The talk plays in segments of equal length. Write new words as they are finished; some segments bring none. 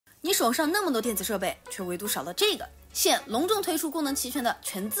你手上那么多电子设备，却唯独少了这个。现隆重推出功能齐全的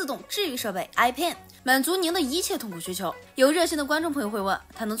全自动治愈设备 iPen， 满足您的一切痛苦需求。有热心的观众朋友会问，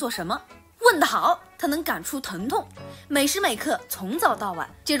它能做什么？问得好，它能感出疼痛，每时每刻，从早到晚。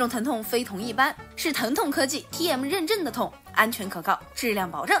这种疼痛非同一般，是疼痛科技 TM 认证的痛，安全可靠，质量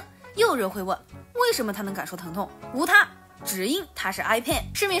保证。又有人会问，为什么它能感受疼痛？无他，只因它是 iPen，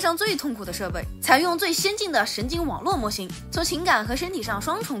 市面上最痛苦的设备，采用最先进的神经网络模型，从情感和身体上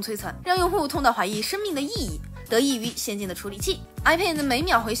双重摧残，让用户痛到怀疑生命的意义。得益于先进的处理器 ，iPen 每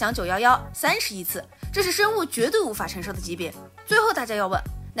秒回响91130亿次，这是生物绝对无法承受的级别。最后大家要问，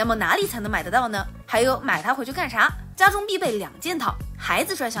那么哪里才能买得到呢？还有买它回去干啥？家中必备2件套，孩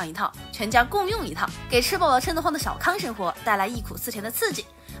子专享一套，全家共用一套，给吃饱了撑得慌的小康生活带来忆苦思甜的刺激。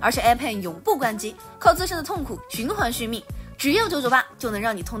而且 iPen 永不关机，靠自身的痛苦循环续命，只要998就能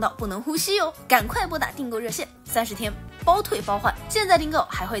让你痛到不能呼吸哦！赶快拨打订购热线，30天包退包换，现在订购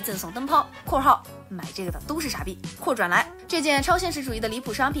还会赠送灯泡（括号买这个的都是傻逼）扩转来。这件超现实主义的离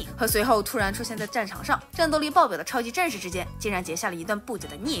谱商品和随后突然出现在战场上，战斗力爆表的超级战士之间，竟然结下了一段不解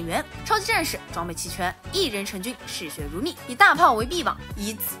的孽缘。超级战士装备齐全，一人成军，嗜血如命，以大炮为臂膀，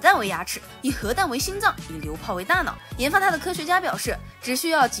以子弹为牙齿，以核弹为心脏，以榴炮为大脑。研发它的科学家表示，只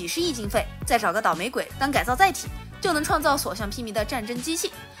需要几十亿经费，再找个倒霉鬼当改造载体，就能创造所向披靡的战争机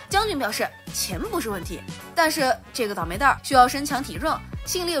器。将军表示，钱不是问题，但是这个倒霉蛋需要身强体壮，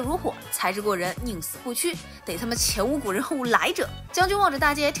性烈如火，才智过人，宁死不屈，得他妈前无古人后无来者。将军望着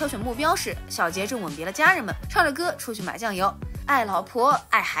大街挑选目标时，小杰正吻别了家人们，唱着歌出去买酱油，爱老婆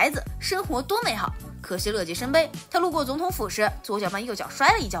爱孩子，生活多美好。可惜乐极生悲，他路过总统府时，左脚绊右脚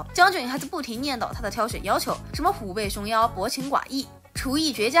摔了一跤。将军还在不停念叨他的挑选要求，什么虎背熊腰，薄情寡义，厨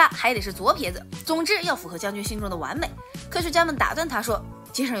艺绝佳，还得是左撇子，总之要符合将军心中的完美。科学家们打断他说，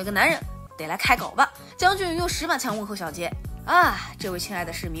街上有个男人，得来开搞吧。将军用石板枪问候小杰，这位亲爱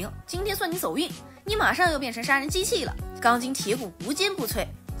的市民，今天算你走运，你马上要变成杀人机器了，钢筋铁骨无坚不摧。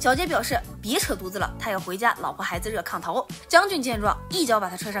小杰表示别扯犊子了，他要回家，老婆孩子热炕头。将军见状，一脚把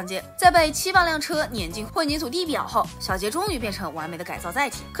他踹上街，在被7、8辆车碾进混凝土地表后，小杰终于变成完美的改造载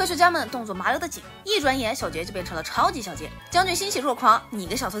体。科学家们动作麻溜的紧，一转眼小杰就变成了超级小杰。将军欣喜若狂，你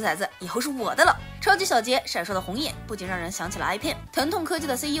个小兔崽子，以后是我的了。超级小杰闪烁的红眼不仅让人想起了 iPen。疼痛科技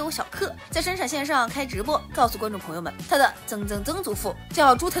的 CEO 小克在生产线上开直播，告诉观众朋友们，他的曾祖父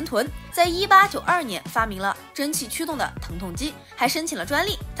叫朱腾屯，在1892年发明了蒸汽驱动的疼痛机，还申请了专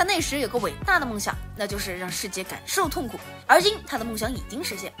利。他那时有个伟大的梦想，那就是让世界感受痛苦。而今他的梦想已经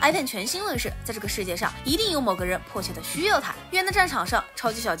实现 ，iPen 全新问世，在这个世界上一定有某个人迫切的需要它。远的战场上，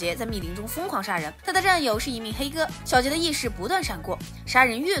超级小杰在密林中疯狂杀人，他的战友是一名黑哥。小杰的意识不断闪过，杀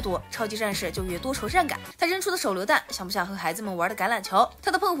人越多，超级战士就越多愁善感。他扔出的手榴弹像不像和孩子们玩的橄榄球？他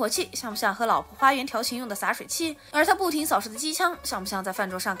的喷火器像不像和老婆花园调情用的洒水器？而他不停扫射的机枪像不像在饭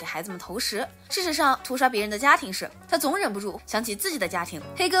桌上给孩子们投食？事实上，屠杀别人的家庭时，他总忍不住想起自己的家庭。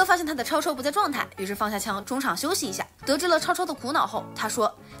黑哥发现他的超抽不在状态，于是放下枪，中场休息一下。得知了超抽的苦恼后，他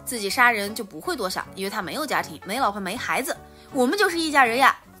说自己杀人就不会多想，因为他没有家庭，没老婆，没孩子。我们就是一家人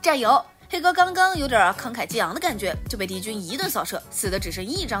呀，战友！黑哥刚刚有点慷慨激昂的感觉，就被敌军一顿扫射，死的只剩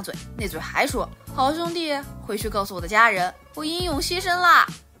一张嘴，那嘴还说：“好兄弟，回去告诉我的家人，我英勇牺牲啦！”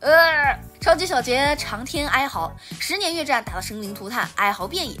超级小杰长天哀嚎，10年越战打得生灵涂炭，哀嚎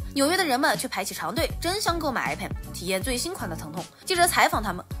遍野。纽约的人们却排起长队，争相购买 iPen， 体验最新款的疼痛。记者采访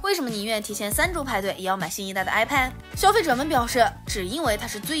他们，为什么宁愿提前3周排队也要买新一代的 iPen？ 消费者们表示，只因为它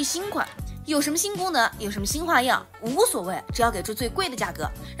是最新款。有什么新功能，有什么新花样，无所谓，只要给出最贵的价格，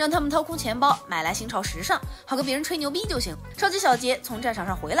让他们掏空钱包买来新潮时尚，好跟别人吹牛逼就行。超级小杰从战场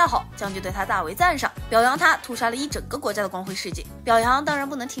上回来后，将军对他大为赞赏，表扬他屠杀了一整个国家的光辉事迹。表扬当然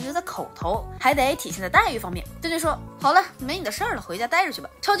不能停留在口头，还得体现在待遇方面。将军说：“好了，没你的事儿了，回家待着去吧。”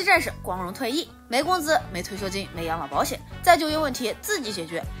超级战士光荣退役，没工资，没退休金，没养老保险，再就业问题自己解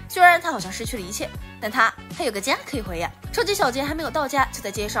决。虽然他好像失去了一切，但他还有个家可以回呀。超级小杰还没有到家，就在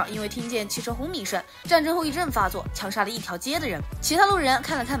街上因为听见汽车轰鸣声，战争后遗症发作，枪杀了一条街的人。其他路人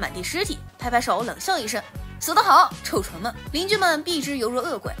看了看满地尸体，拍拍手冷笑一声：“死得好，臭蠢们！”邻居们避之犹如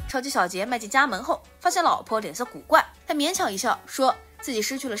恶鬼。超级小杰迈进家门后，发现老婆脸色古怪，他勉强一笑，说自己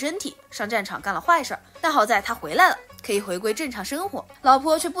失去了身体，上战场干了坏事，但好在他回来了，可以回归正常生活。老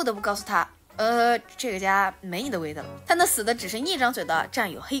婆却不得不告诉他，这个家没你的味道了。他那死的只剩一张嘴的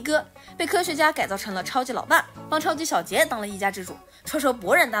战友黑哥，被科学家改造成了超级老爸，帮超级小杰当了一家之主。超超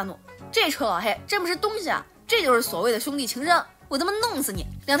勃然大怒，这臭老黑真不是东西啊！这就是所谓的兄弟情深，我他妈弄死你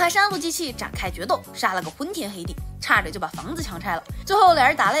！2台杀戮机器展开决斗，杀了个昏天黑地，差点就把房子强拆了。最后俩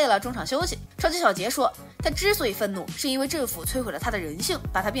人打累了，中场休息。超级小杰说，他之所以愤怒，是因为政府摧毁了他的人性，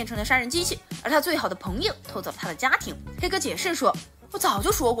把他变成了杀人机器，而他最好的朋友偷走了他的家庭。黑哥解释说，我早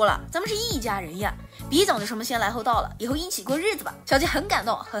就说过了，咱们是一家人呀，别讲究什么先来后到了，以后一起过日子吧。小杰很感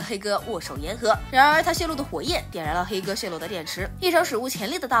动，和黑哥握手言和。然而他泄露的火焰点燃了黑哥泄露的电池，一场史无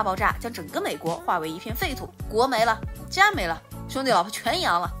前例的大爆炸将整个美国化为一片废土，国没了，家没了，兄弟老婆全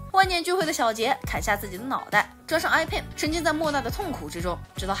扬了。万念俱灰的小杰砍下自己的脑袋，装上 iPad， 沉浸在莫大的痛苦之中，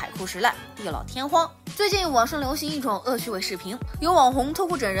直到海枯石烂，地老天荒。最近网上流行一种恶趣味视频，有网红偷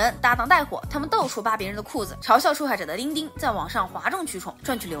裤整人，搭档带货，他们到处扒别人的裤子，嘲笑受害者的丁丁，在网上哗众取宠，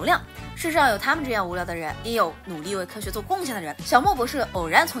赚取流量。世上有他们这样无聊的人，也有努力为科学做贡献的人。小莫博士偶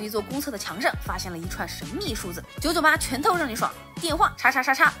然从一座公厕的墙上发现了一串神秘数字，998全套让你爽，电话叉叉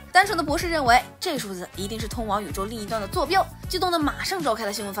叉叉。单纯的博士认为这数字一定是通往宇宙另一端的坐标，激动的马上召开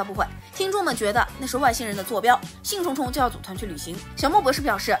了新闻发布会。听众们觉得那是外星人的坐标，兴冲冲就要组团去旅行。小莫博士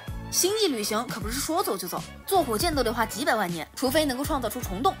表示，星际旅行可不是说走就走，坐火箭都得花几百万年，除非能够创造出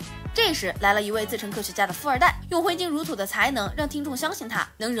虫洞。这时来了一位自称科学家的富二代，用挥金如土的才能让听众相信他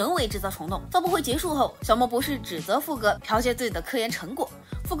能人为制造虫洞。发布会结束后，小莫博士指责富哥剽窃自己的科研成果，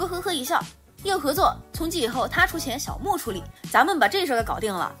富哥呵呵一笑，要合作，从今以后他出钱，小莫出力，咱们把这事给搞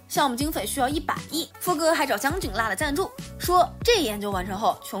定了。项目经费需要100亿，富哥还找将军拉了赞助，说这研究完成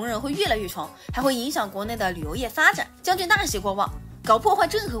后，穷人会越来越穷，还会影响国内的旅游业发展。将军大喜过望，搞破坏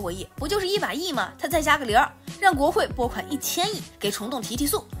正合我意，不就是100亿吗？他再加个0，让国会拨款1000亿给虫洞提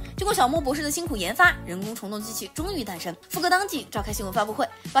速。经过小莫博士的辛苦研发，人工虫洞机器终于诞生。富哥当即召开新闻发布会，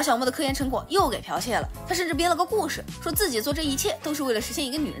把小莫的科研成果又给剽窃了。他甚至编了个故事，说自己做这一切都是为了实现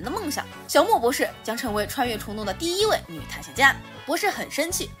一个女人的梦想。小莫博士将成为穿越虫洞的第1位女探险家。博士很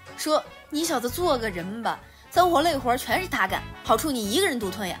生气，说：“你小子做个人吧，脏活累活全是他干，好处你一个人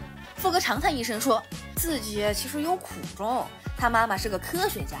独吞呀。”富哥长叹一声说，自己其实有苦衷。他妈妈是个科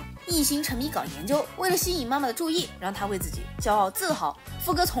学家，一心沉迷搞研究，为了吸引妈妈的注意，让他为自己骄傲自豪。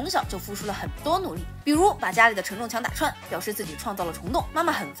富哥从小就付出了很多努力，比如把家里的承重墙打穿，表示自己创造了虫洞。妈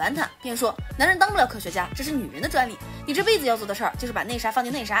妈很烦他，便说：“男人当不了科学家，这是女人的专利。你这辈子要做的事儿就是把内沙放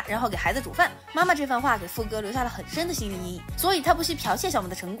进内沙，然后给孩子煮饭。”妈妈这番话给富哥留下了很深的心理阴影，所以他不惜剽窃小莫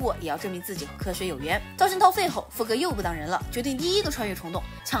的成果，也要证明自己和科学有缘。掏心掏肺后，富哥又不当人了，决定第1个穿越虫洞，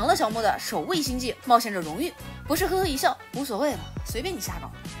抢了小莫的首位星际冒险者荣誉。博士呵呵一笑，无所谓了，随便你瞎搞。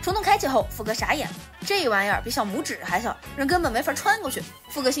虫洞开启后，富哥傻眼，这玩意儿比小拇指还小，人根本没法穿过去。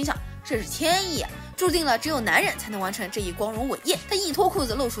富哥心想，这是天意啊，注定了只有男人才能完成这一光荣伟业。他一脱裤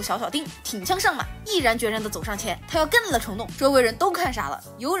子露出小丁，挺枪上马，毅然决然地走上前，他要干了虫洞。周围人都看傻了，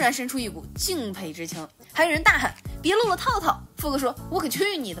油然生出一股敬佩之情，还有人大喊：“别露了套套！”富哥说：“我可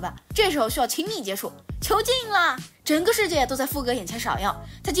去你的吧！”这时候需要亲密接触，囚禁啦！整个世界都在富哥眼前闪耀。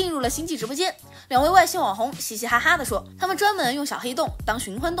他进入了星际直播间，两位外星网红嘻嘻哈哈地说，他们专门用小黑洞当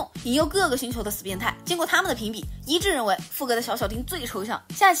循环洞，引诱各个星球的死变态。经过他们的评比，一致认为富哥的小丁最抽象。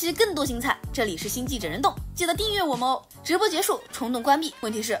下期更多精彩，这里是星际整人洞，记得订阅我们哦。直播结束，虫洞关闭。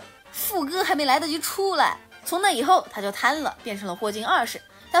问题是，富哥还没来得及出来。从那以后，他就瘫了，变成了霍金2世。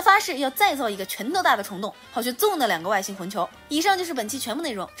他发誓要再造一个拳头大的虫洞，好去揍那2个外星混球。以上就是本期全部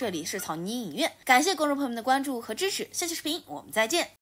内容，这里是草泥影院，感谢观众朋友们的关注和支持，下期视频我们再见。